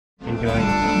going.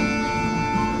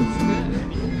 It's good.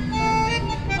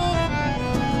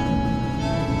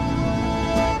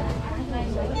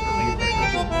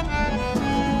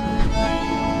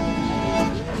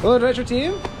 Hello, Adventure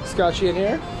Team. Scott Sheahen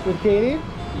here with Katie.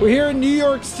 We're here in New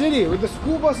York City with the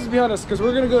school buses behind us because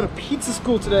we're going to go to pizza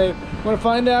school today. We want to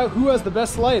find out who has the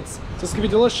best lights. So it's going to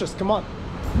be delicious. Come on.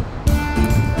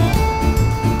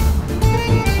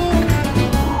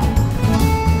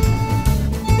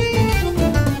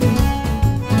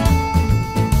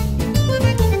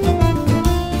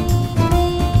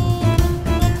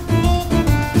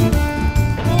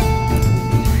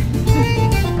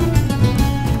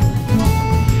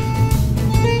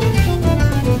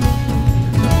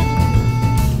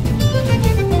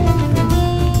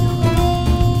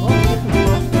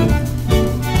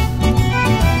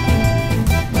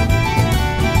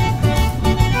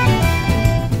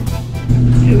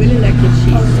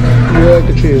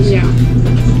 The cheese. Yeah.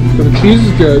 So the cheese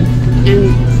is good.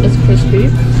 And it's crispy.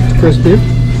 It's crispy.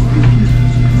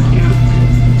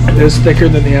 Yeah. It is thicker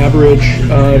than the average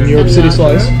New York City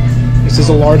slice. This is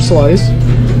a large slice.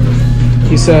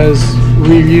 He says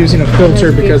we're using a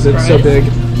filter because it's so big.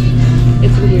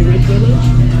 It's a Greenwich Village.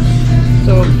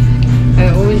 So I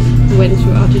always went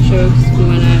to Artichokes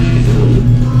when I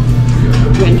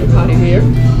went to party here.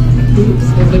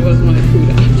 So there was no food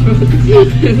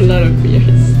afterwards. A lot of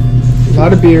beers. A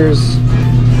lot of beers,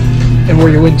 and where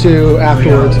you went to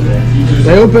afterwards.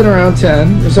 They open around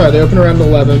 10, sorry, they open around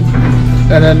 11,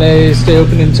 and then they stay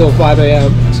open until 5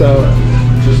 a.m. So,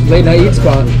 late night eat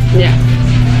spot. Yeah.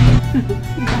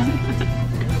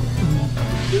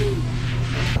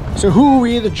 So who are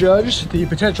we to judge the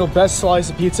potential best slice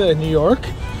of pizza in New York?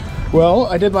 Well,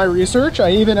 I did my research.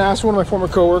 I even asked one of my former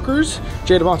coworkers,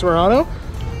 Jada Montemarano,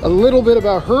 a little bit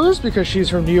about hers because she's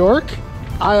from New York.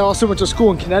 I also went to school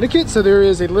in Connecticut, so there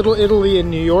is a Little Italy in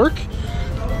New York,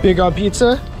 big on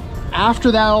pizza.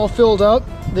 After that all filled up,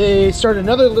 they started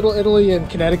another Little Italy in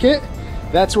Connecticut.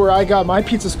 That's where I got my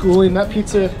pizza schooling. That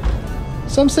pizza,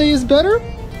 some say is better.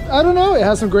 I don't know, it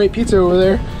has some great pizza over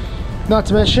there. Not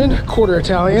to mention, quarter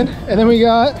Italian. And then we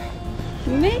got...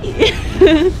 Me!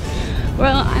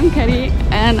 Well, I'm Katie,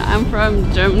 and I'm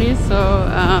from Germany, so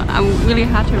I'm really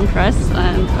hard to impress,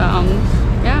 and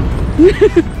yeah.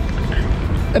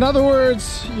 In other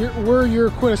words, we're your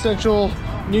quintessential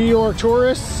New York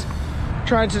tourists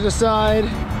trying to decide,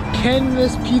 can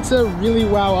this pizza really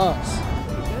wow us?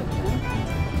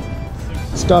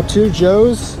 Stop 2,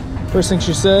 Joe's. First thing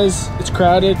she says, it's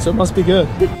crowded, so it must be good.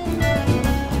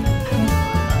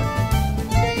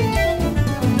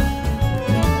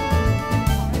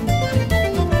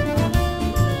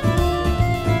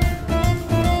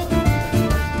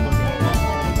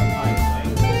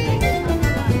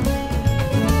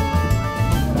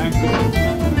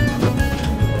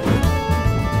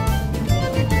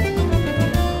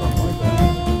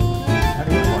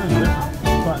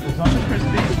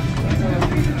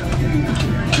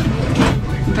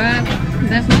 But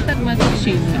there's not that much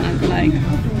cheese in it, like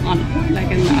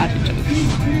in the artichoke.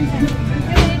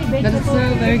 But it's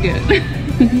still very good.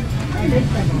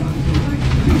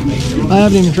 I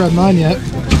haven't even tried mine yet.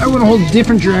 I went a whole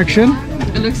different direction.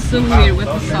 It looks so weird with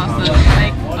the sauce.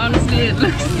 Like, honestly, it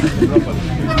looks...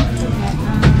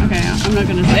 Okay, I'm not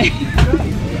gonna say.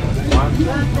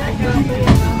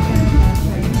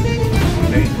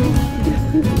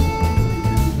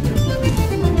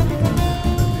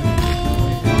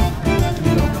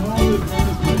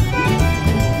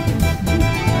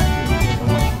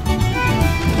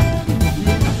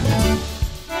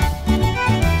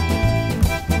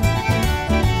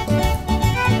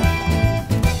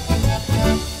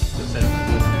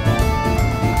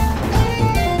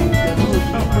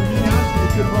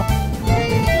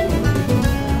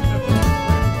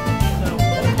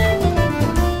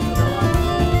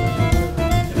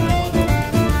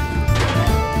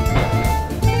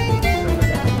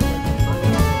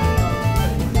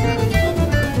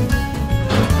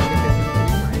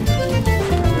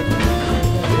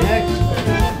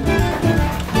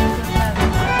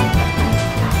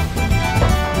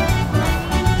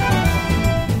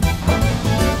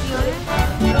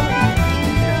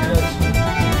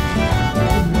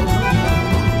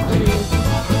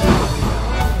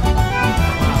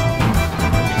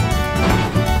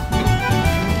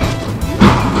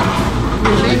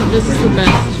 This is the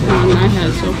best one I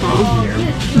had so far.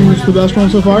 It's the best one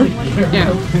so far? Yeah.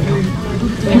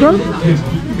 Okay.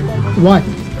 Why?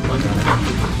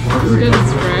 It's good,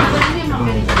 it's fresh.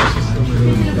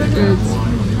 It's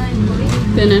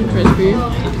thin and crispy.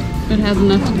 It has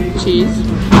enough cheese.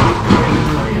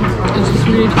 It's just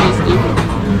really tasty.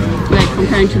 Like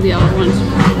comparing to the other ones.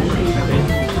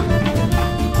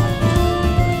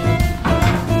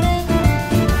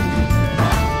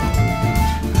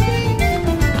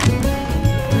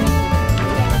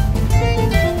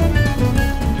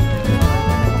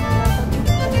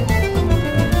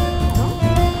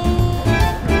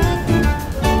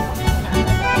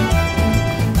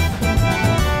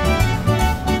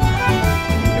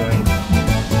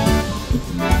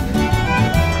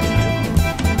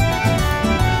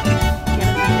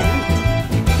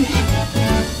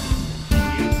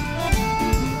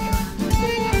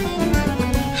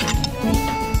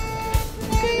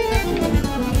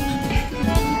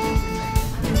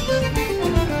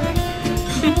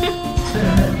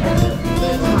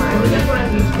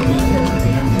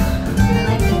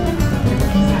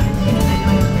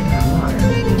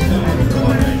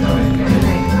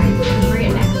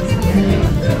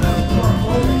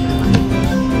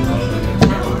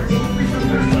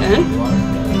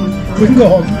 We can go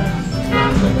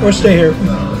home. Or stay here.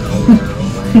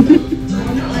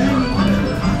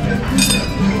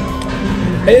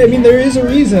 Hey, I mean, there is a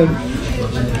reason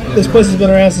this place has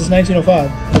been around since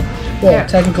 1905. Well, Yeah.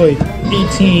 technically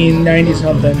 1890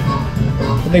 something.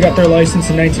 But they got their license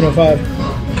in 1905.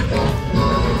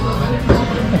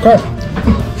 Okay.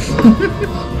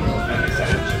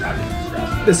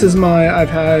 This is my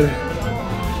I've had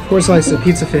 4 slices of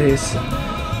pizza phase.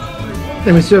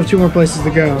 And we still have 2 more places to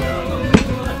go.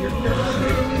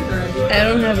 I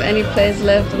don't have any place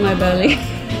left in my belly.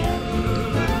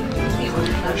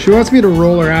 She wants me to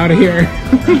roll her out of here.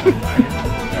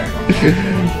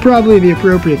 Probably the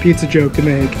appropriate pizza joke to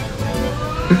make.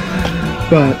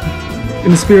 But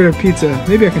in the spirit of pizza,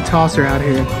 maybe I can toss her out of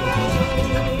here.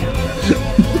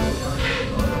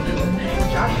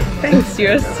 Thanks,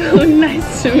 you're so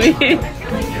nice to me.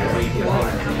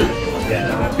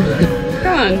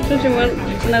 Come on, don't you want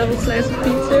another slice of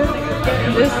pizza?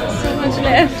 There's so much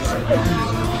left.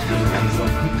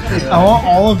 I want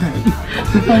all of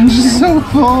it. I'm just so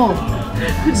full.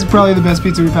 This is probably the best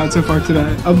pizza we've had so far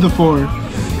today, of the 4.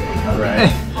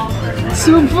 Alright.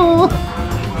 So full.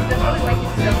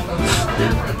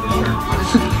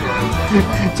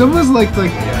 It's almost like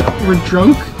we're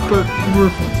drunk, but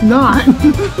we're not.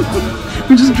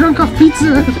 We're just drunk off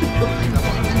pizza.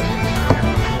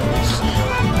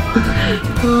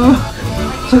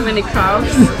 Too many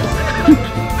carbs.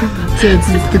 So it's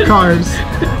the carbs,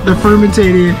 the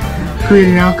fermentating,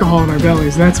 creating alcohol in our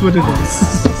bellies. That's what it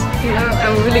is. You know,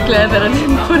 I'm really glad that I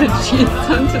didn't put a cheese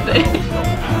on today.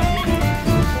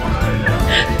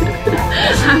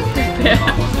 I'm prepared.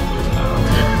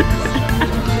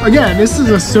 Again, this is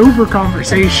a sober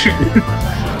conversation.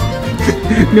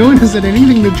 No one has had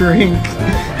anything to drink.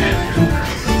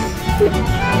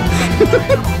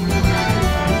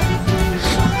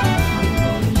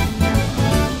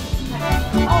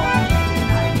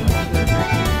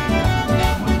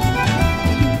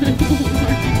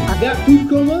 That food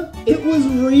coma, it was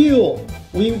real.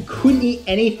 We couldn't eat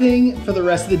anything for the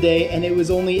rest of the day, and it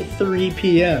was only 3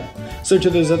 p.m. So to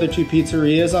those other 2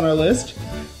 pizzerias on our list,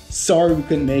 sorry we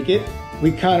couldn't make it.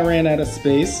 We kind of ran out of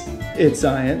space. It's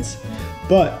science.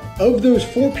 But of those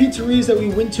 4 pizzerias that we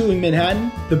went to in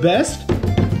Manhattan, the best?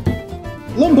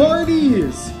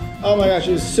 Lombardi's! Oh my gosh,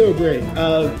 it was so great.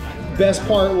 Best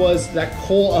part was that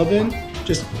coal oven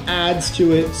just adds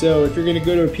to it. So if you're gonna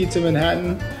go to a pizza in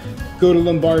Manhattan, go to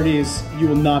Lombardi's, you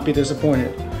will not be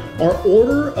disappointed. Our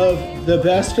order of the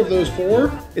best of those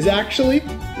 4 is actually,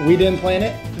 we didn't plan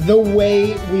it, the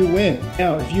way we win.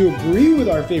 Now, if you agree with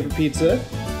our favorite pizza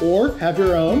or have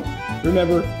your own,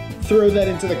 remember, throw that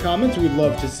into the comments. We'd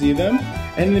love to see them.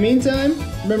 And in the meantime,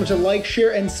 remember to like,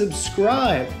 share, and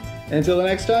subscribe. And until the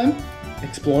next time,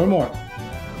 explore more.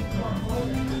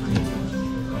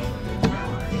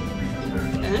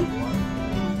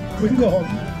 We can go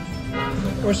home.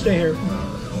 Or stay here.